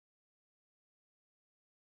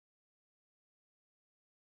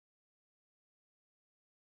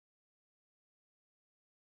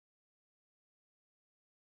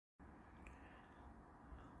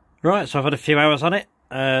Right, so I've had a few hours on it.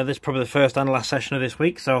 This is probably the first and last session of this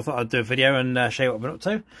week, so I thought I'd do a video and show you what I've been up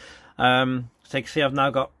to. So you can see I've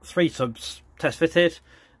now got 3 subs test fitted,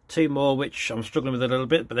 2 more which I'm struggling with a little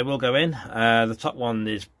bit, but they will go in. The top one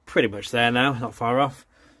is pretty much there now, not far off.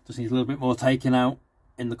 Just needs a little bit more taken out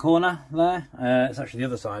in the corner there. It's actually the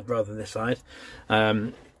other side rather than this side.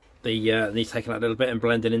 Needs taken out a little bit and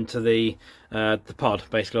blending into the pod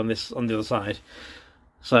basically on the other side.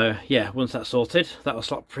 So yeah, once that's sorted, that'll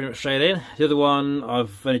slot pretty much straight in. The other one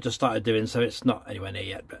I've only just started doing, so it's not anywhere near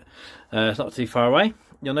yet, but it's not too far away.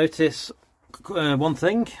 You'll notice one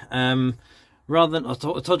thing. Rather than I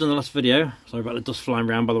told you in the last video, sorry about the dust flying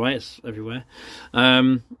around, by the way, it's everywhere.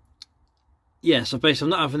 Yeah, so basically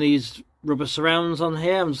I'm not having these rubber surrounds on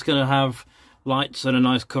here. I'm just going to have lights and a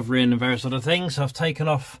nice covering and various other things. So I've taken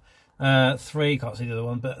off 3, can't see the other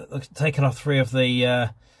one, but I've taken off 3 of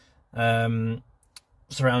the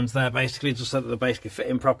surrounds there, basically, just so that they're basically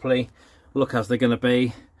fitting properly, look as they're going to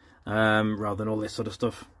be, rather than all this sort of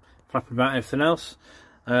stuff flapping about and everything else.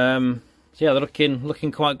 So yeah, they're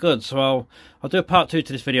looking quite good. So I'll do a part 2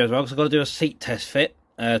 to this video as well, because I've got to do a seat test fit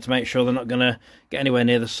to make sure they're not going to get anywhere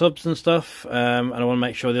near the subs and stuff, and I want to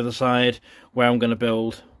make sure the other side where I'm going to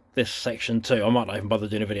build this section too. I might not even bother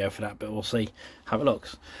doing a video for that, but we'll see how it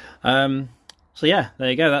looks. So yeah, there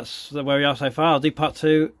you go, that's where we are so far. I'll do part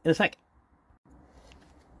 2 in a sec.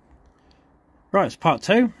 Right, it's part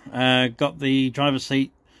 2. Got the driver's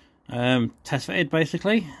seat test fitted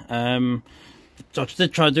basically. So I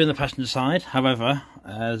did try doing the passenger side, however,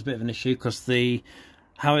 there's a bit of an issue because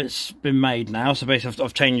how it's been made now. So basically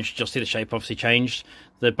I've changed, you'll see the shape obviously changed.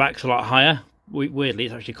 The back's a lot higher. Weirdly,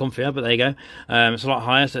 it's actually comfier, but there you go. It's a lot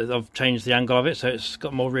higher, so I've changed the angle of it, so it's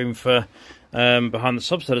got more room for behind the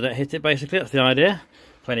sub, so I don't hit it basically. That's the idea.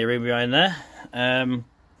 Plenty of room behind there.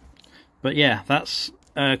 But yeah, that's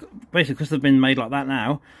basically because they've been made like that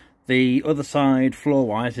now. The other side floor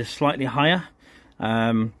wise is slightly higher.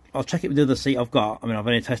 I'll check it with the other seat I've got. I mean, I've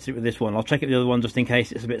only tested it with this one. I'll check it with the other one just in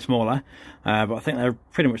case it's a bit smaller, but I think they're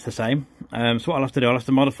pretty much the same. So what I'll have to do, I'll have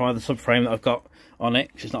to modify the subframe that I've got on it,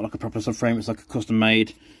 because it's not like a proper subframe, it's like a custom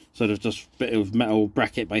made sort of just bit of metal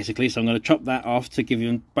bracket basically. So I'm going to chop that off to give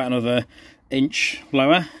you about another inch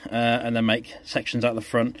lower, and then make sections out the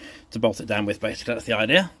front to bolt it down with basically. That's the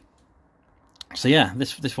idea. So yeah,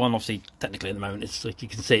 this one obviously technically at the moment, it's like you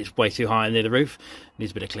can see it's way too high near the roof.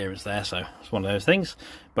 Needs a bit of clearance there, so it's one of those things.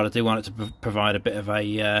 But I do want it to provide a bit of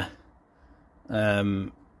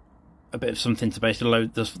something to basically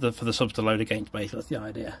load for the subs to load against. Basically, that's the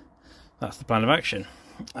idea. That's the plan of action.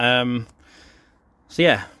 So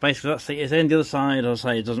yeah, basically that's it. It's in the other side. I'll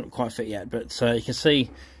say it doesn't quite fit yet, but you can see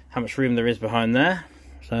how much room there is behind there.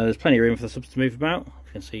 So there's plenty of room for the subs to move about.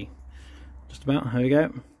 You can see just about. There we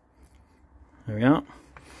go. There we are.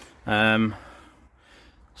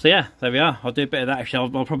 So yeah, there we are. I'll do a bit of that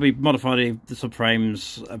actually. I'll probably modify the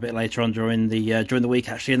subframes a bit later on during the week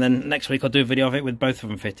actually, and then next week I'll do a video of it with both of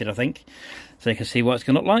them fitted, I think, so you can see what it's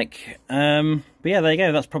going to look like. But yeah, there you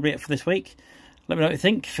go. That's probably it for this week. Let me know what you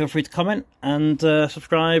think. Feel free to comment and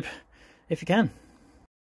subscribe if you can.